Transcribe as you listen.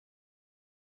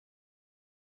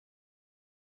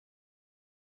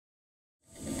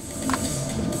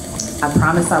I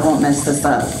promise I won't mess this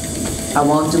up. I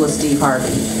won't do a Steve Harvey.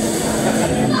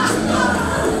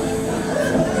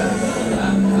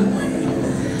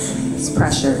 It's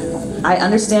pressure. I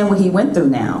understand what he went through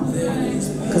now.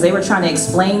 Because they were trying to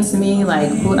explain to me, like,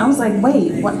 who, and I was like,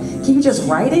 wait, what? Can you just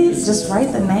write it? Just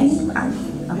write the name?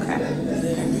 Okay.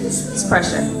 It's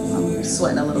pressure. I'm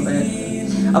sweating a little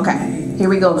bit. Okay, here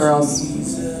we go, girls.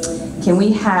 Can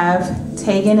we have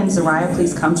Tegan and Zariah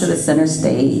please come to the center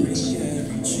stage?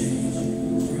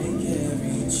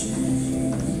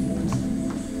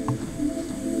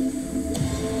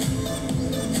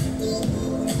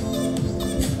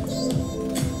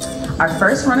 Our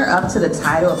first runner-up to the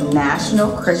title of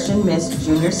National Christian Miss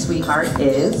Junior Sweetheart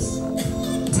is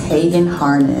Tegan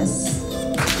Harness.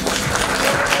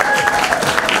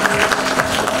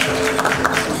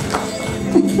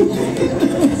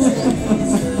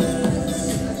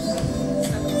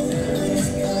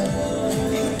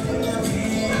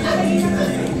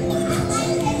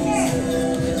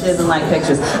 She doesn't like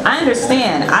pictures. I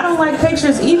understand. I don't like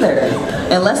pictures either,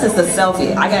 unless it's a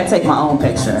selfie. I gotta take my own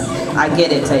picture. I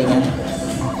get it, Tegan.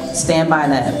 Stand by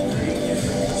that.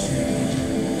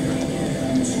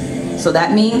 So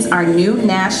that means our new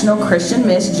National Christian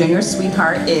Miss Junior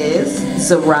Sweetheart is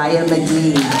Zariah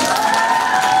McGee.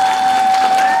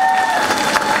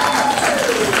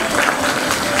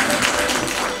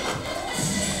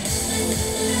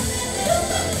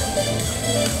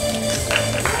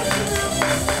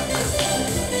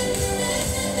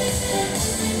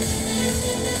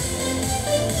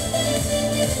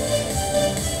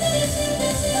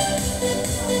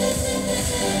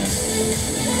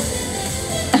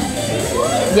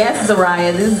 Yes,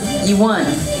 Zariah, you won.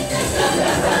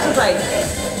 She's like,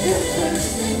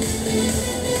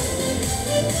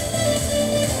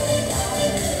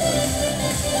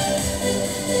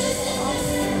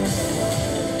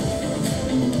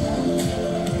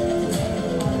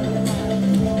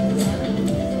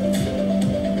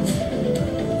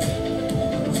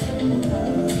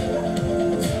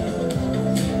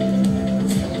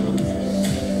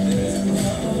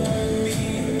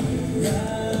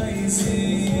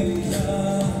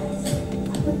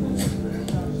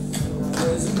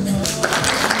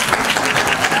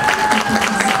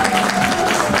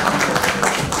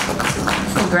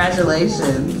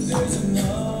 congratulations.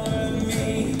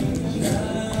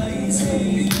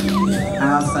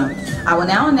 Awesome. I will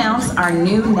now announce our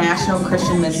new National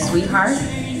Christian Miss Sweetheart.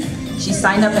 She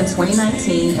signed up in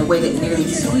 2019 and waited nearly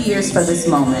 2 years for this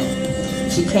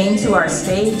moment. She came to our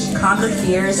stage, conquered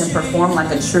fears, and performed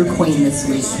like a true queen this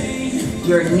week.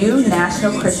 Your new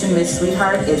National Christian Miss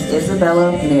Sweetheart is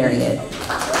Isabella Marriott.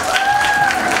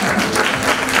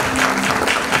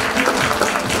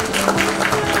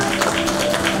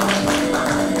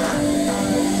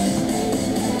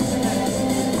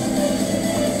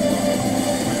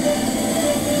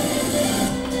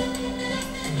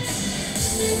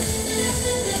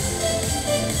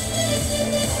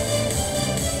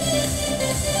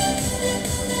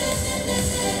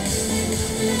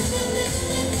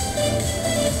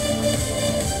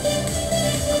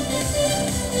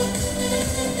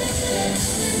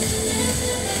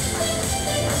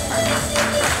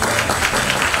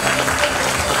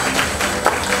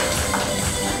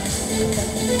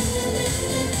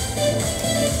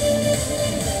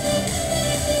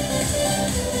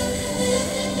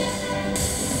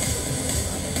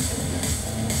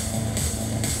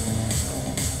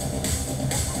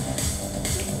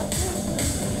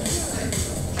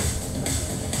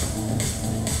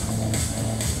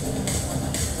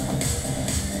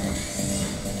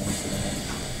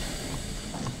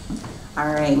 All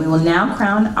right, we will now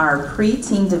crown our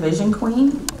pre-team division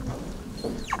queen.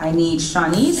 I need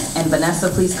Shanice and Vanessa,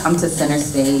 please come to center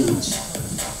stage.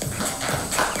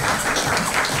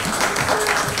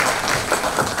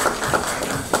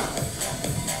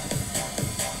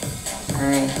 All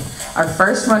right, our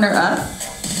first runner-up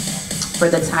for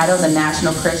the title of the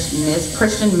National Christian Miss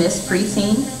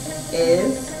Preteen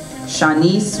is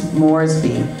Shanice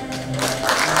Moresby.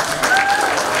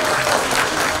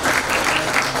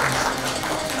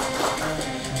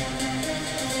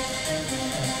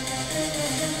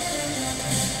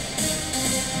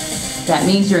 That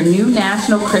means your new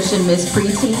National Christian Miss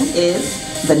Preteen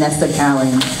is Vanessa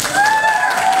Cowan.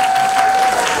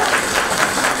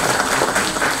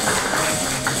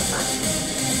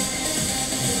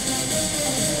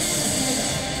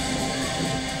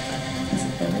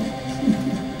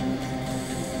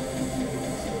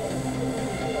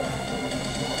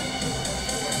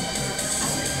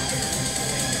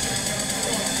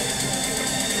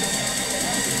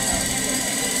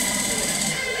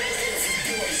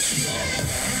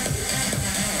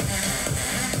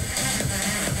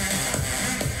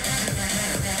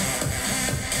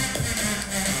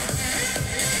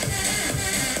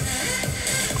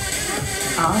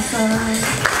 Awesome.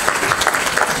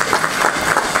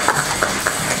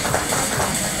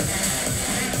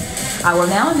 I will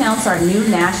now announce our new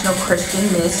National Christian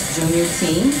Miss Junior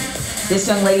team. This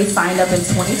young lady signed up in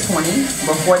 2020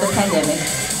 before the pandemic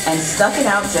and stuck it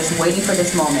out just waiting for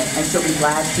this moment, and she'll be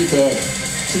glad she did.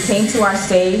 She came to our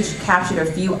stage, captured a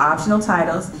few optional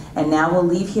titles, and now will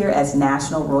leave here as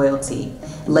national royalty.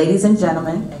 Ladies and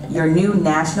gentlemen, your new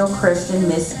National Christian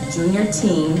Miss Junior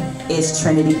team is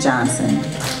Trinity Johnson.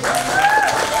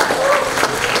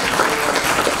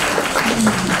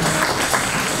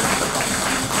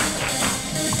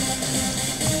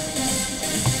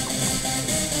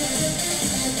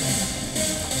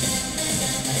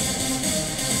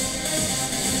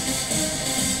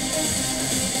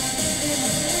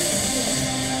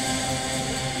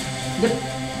 Yep.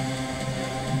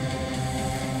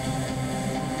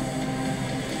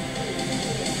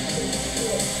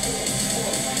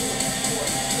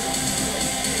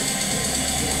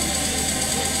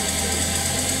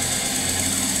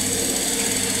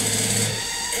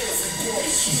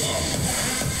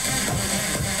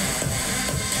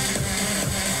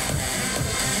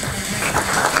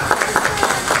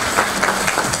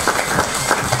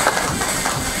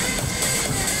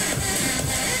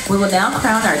 We will now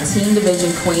crown our Teen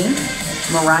Division Queen,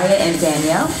 Mariah and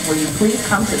Danielle. Will you please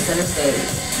come to center stage?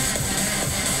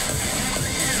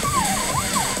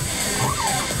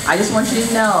 I just want you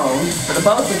to know, for the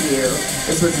both of you,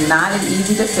 this was not an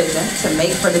easy decision to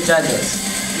make for the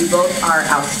judges. You both are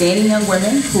outstanding young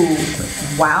women who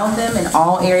wowed them in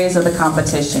all areas of the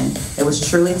competition. It was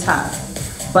truly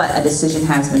tough, but a decision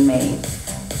has been made.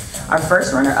 Our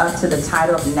first runner-up to the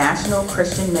title of National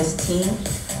Christian Miss Teen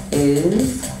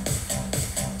is...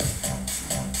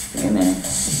 Give me a minute.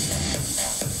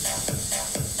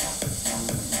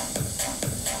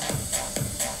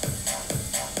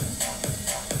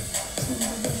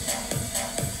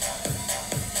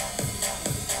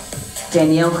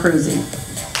 Danielle Cruzy.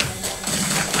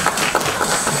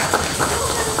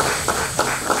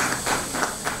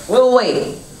 We'll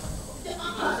wait.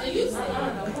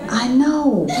 I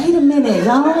know. Wait a minute,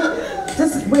 y'all.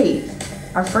 Just wait.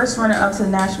 Our first runner-up to the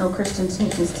National Christian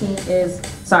Miss Teen is,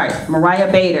 sorry,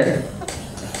 Mariah Bader.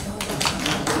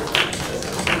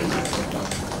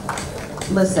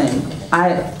 Listen,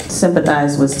 I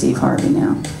sympathize with Steve Harvey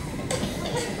now.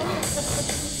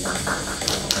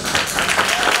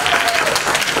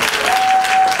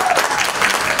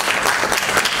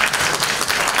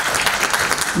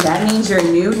 That means your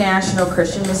new National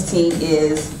Christian Miss Teen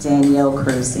is Danielle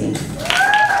Cruzy.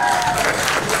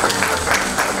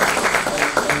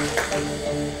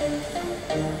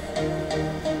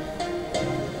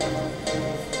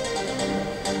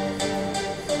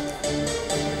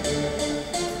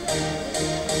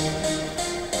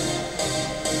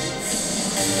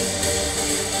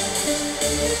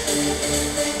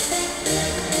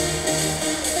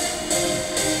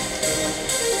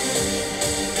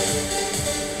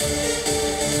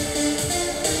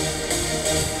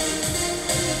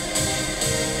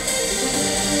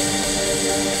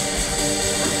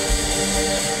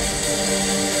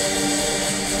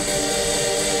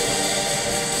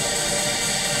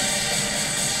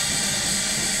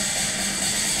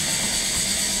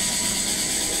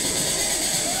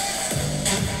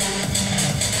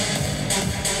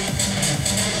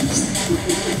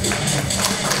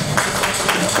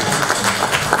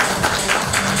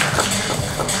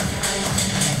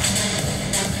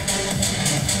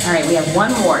 All right, we have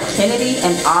one more. Kennedy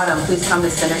and Autumn, please come to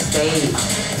center stage.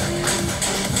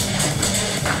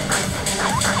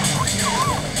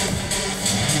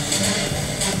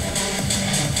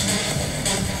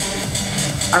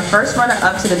 Our first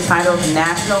runner-up to the title of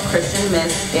National Christian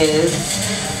Miss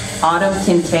is Autumn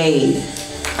Kincaid.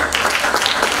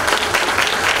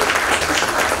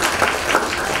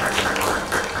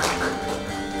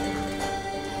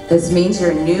 This means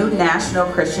your new National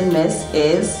Christian Miss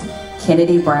is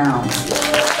Kennedy Brown.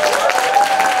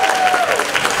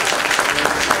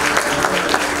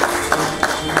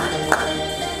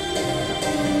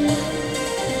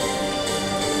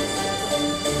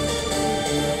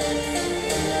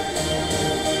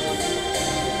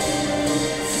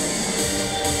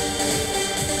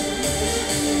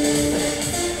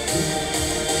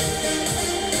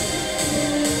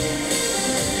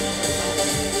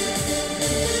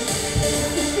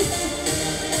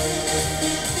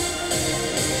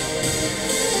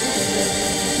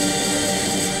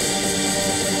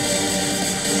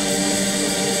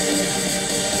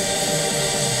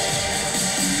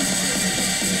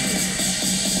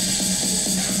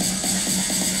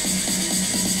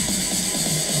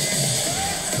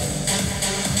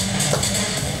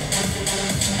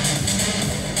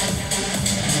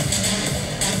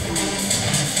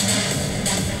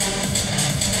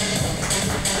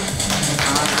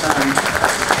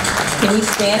 May we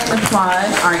stand and applaud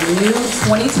our new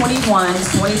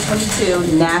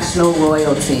 2021-2022 National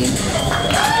Royalty.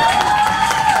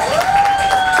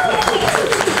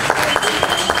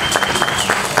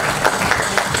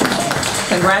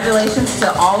 Congratulations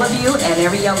to all of you and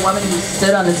every young woman who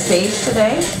stood on the stage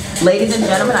today. Ladies and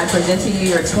gentlemen, I present to you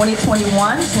your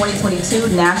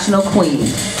 2021-2022 National Queen.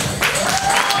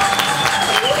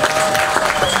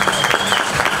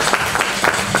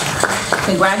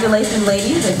 Congratulations,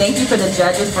 ladies, and thank you for the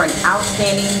judges for an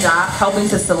outstanding job helping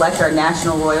to select our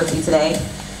national royalty today.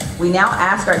 We now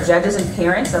ask our judges and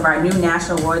parents of our new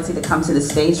national royalty to come to the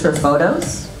stage for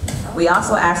photos. We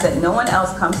also ask that no one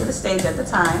else come to the stage at the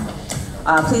time.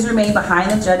 Please remain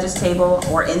behind the judges' table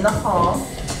or in the hall,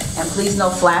 and please no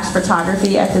flash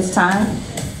photography at this time.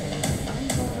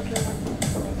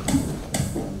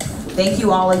 Thank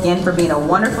you all again for being a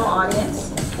wonderful audience.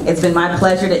 It's been my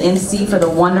pleasure to MC for the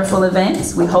wonderful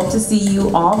event. We hope to see you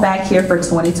all back here for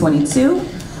 2022.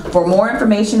 For more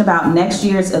information about next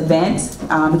year's event,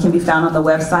 it can be found on the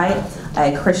website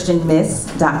at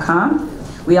christianmiss.com.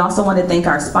 We also want to thank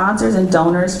our sponsors and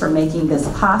donors for making this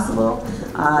possible,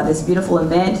 this beautiful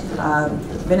event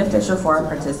beneficial for our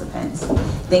participants.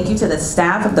 Thank you to the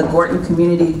staff of the Gorton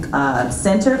Community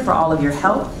Center for all of your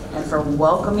help and for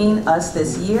welcoming us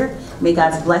this year. May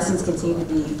God's blessings continue to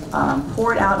be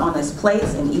poured out on this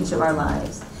place in each of our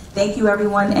lives. Thank you,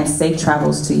 everyone, and safe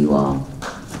travels to you all.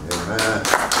 Amen.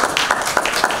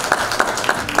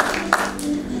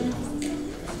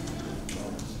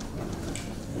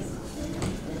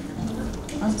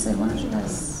 I was gonna say, why don't you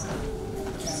guys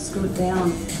scoot down?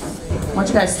 Why don't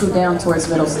you guys scoot down towards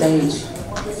middle stage,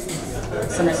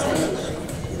 center stage?